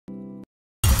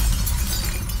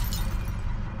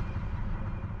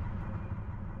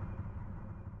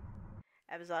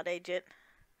Episode agent.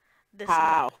 This month.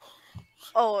 How?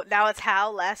 Oh, now it's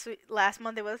how. Last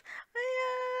month it was.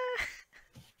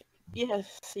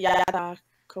 Yes, Yada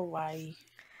Kawaii.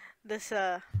 This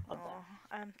oh,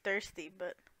 I'm thirsty,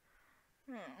 but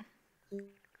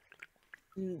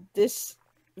This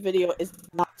video is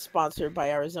not sponsored by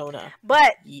Arizona.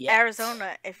 But Yet.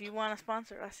 Arizona, if you want to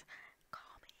sponsor us,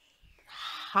 call me.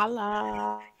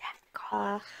 Holla. Yes,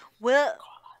 call us. We'll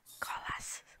call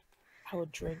us. I will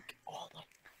drink all night.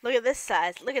 Look at this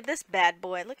size. Look at this bad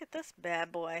boy. Look at this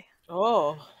bad boy.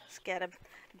 Oh. It's got a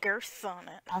girth on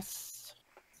it. That's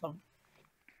some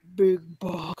big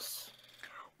box.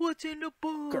 What's in the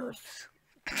box? Girth.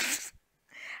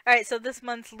 Alright, so this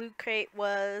month's Loot Crate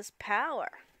was Power.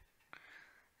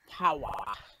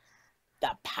 Power.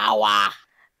 The power.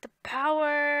 The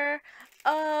power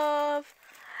of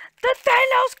the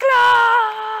Thanos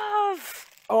Glove!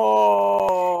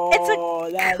 Oh. It's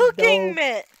a cooking dope.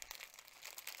 mitt.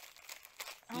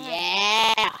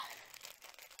 Yeah.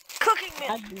 Cooking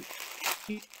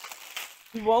mitt.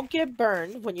 You won't get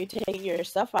burned when you're taking your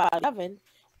stuff out of the oven.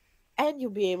 And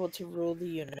you'll be able to rule the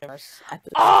universe at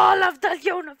the all of the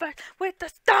universe with the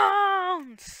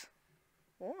stones.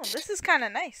 Oh, this is kind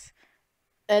of nice.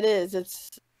 It is.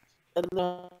 It's a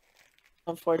little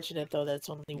unfortunate though that it's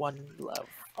only one glove.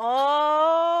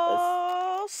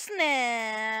 Oh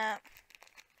snap!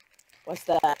 What's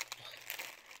that?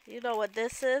 You know what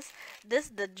this is? This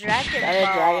is the Dragon Is Ball.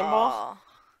 that a Dragon Ball?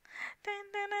 Dun,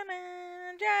 dun, dun,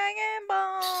 dun, Dragon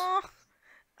Ball.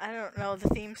 I don't know the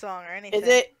theme song or anything.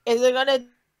 Is it gonna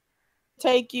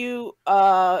take you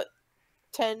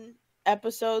 10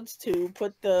 episodes to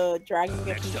put the Dragon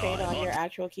keychain on your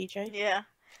actual keychain? Yeah.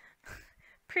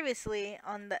 Previously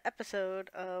on the episode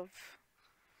of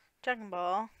Dragon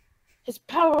Ball. His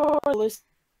power is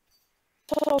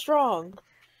so strong.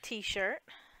 T-shirt.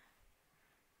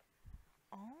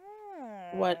 Oh.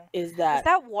 What is that? Is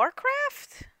that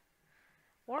Warcraft?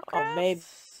 Warcraft? Oh, maybe.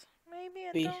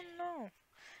 Maybe I don't know.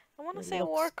 I want to say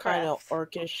Warcraft. Kind of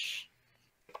orcish.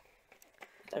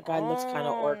 That guy looks kind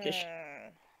of orcish.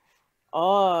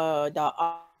 Oh, the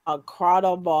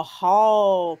Incredible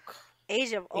Hulk.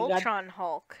 Age of Ultron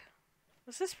Hulk.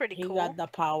 This is pretty cool. He got the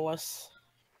powers.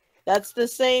 That's the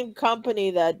same company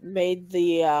that made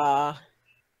the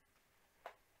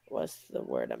what's the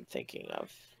word I'm thinking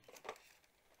of?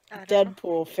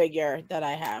 Deadpool figure that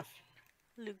I have.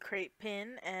 Loot Crate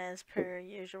pin as per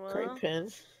usual. Crate pin.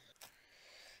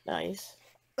 Nice.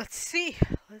 Let's see.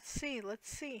 Let's see what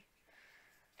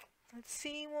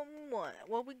we want.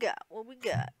 What we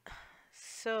got.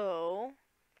 So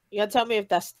you gotta tell me if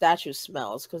that statue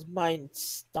smells, because mine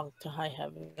stunk to high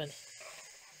heaven.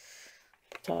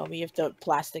 Tell me if the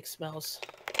plastic smells.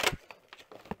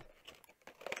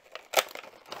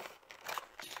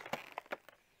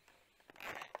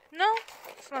 No,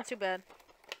 it's not too bad.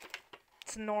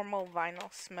 It's a normal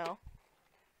vinyl smell.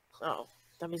 Oh,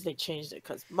 that means they changed it,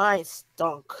 because mine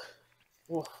stunk.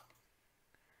 Oof.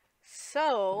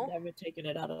 So I'm never taking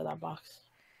it out of that box.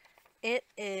 It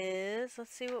is,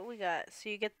 let's see what we got. So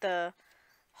you get the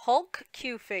Hulk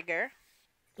Q figure.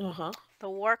 Uh-huh. The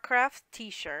Warcraft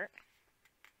t-shirt.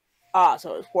 Ah,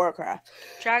 so it's Warcraft.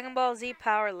 Dragon Ball Z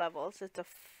power levels. It's a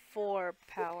 4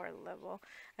 power level.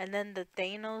 And then the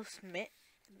Thanos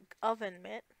oven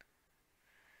mitt.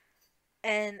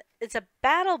 And it's a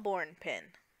Battleborn pin.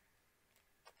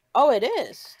 Oh, it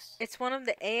is. It's one of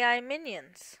the AI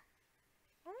minions.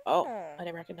 Oh, I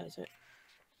didn't recognize it.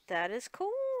 That is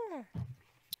cool.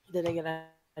 Then again, I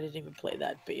didn't even play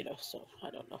that beta, so I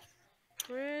don't know.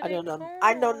 Pretty I don't know. cool.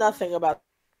 I know nothing about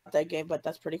that game, but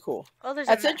that's pretty cool. Oh,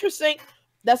 that's interesting.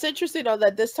 That's interesting, though,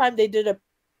 that this time they did a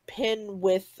pin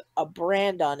with a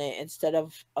brand on it instead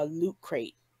of a Loot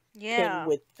Crate pin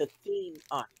with the theme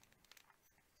on it.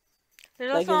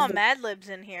 There's also all Mad Libs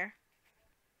in here.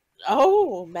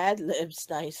 Oh, Mad Libs,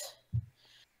 nice.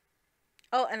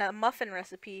 Oh, and a muffin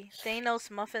recipe.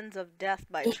 Thanos Muffins of Death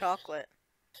by Chocolate.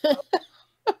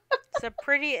 It's a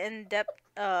pretty in-depth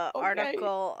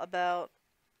article about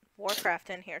Warcraft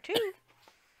in here, too.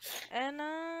 And,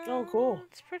 oh, cool.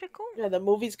 It's pretty cool. Yeah, the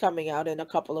movie's coming out in a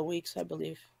couple of weeks, I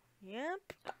believe.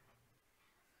 Yep.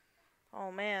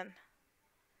 Oh, man.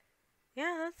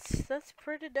 Yeah, that's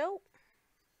pretty dope.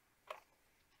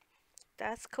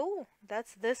 That's cool.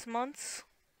 That's this month's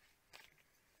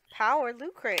Power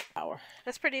Loot Crate. Power.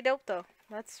 That's pretty dope, though.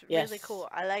 That's really cool.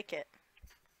 I like it.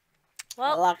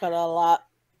 Well, I like it a lot.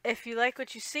 If you like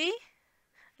what you see,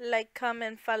 like,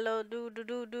 comment, follow,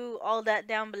 do all that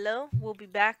down below. We'll be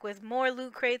back with more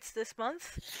Loot Crates this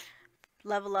month.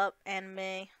 Level Up,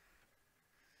 anime.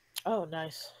 Oh,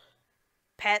 nice.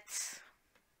 Pets.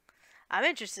 I'm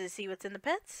interested to see what's in the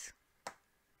pets.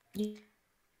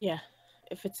 Yeah,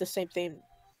 if it's the same thing,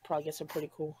 probably get some pretty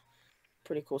cool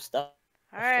stuff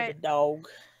All for the right. dog,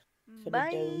 for the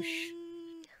doge.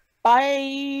 Bye.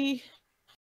 Bye.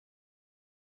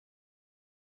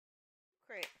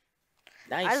 Great.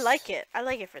 I Nice. like it. I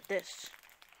like it for this.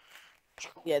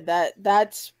 Yeah,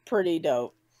 that's pretty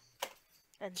dope.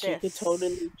 And So you could this.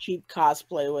 totally cheap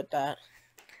cosplay with that.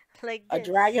 Like A this.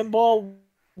 Dragon Ball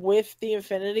with the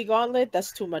Infinity Gauntlet,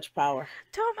 that's too much power.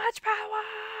 Too much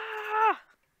power!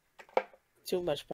 Too much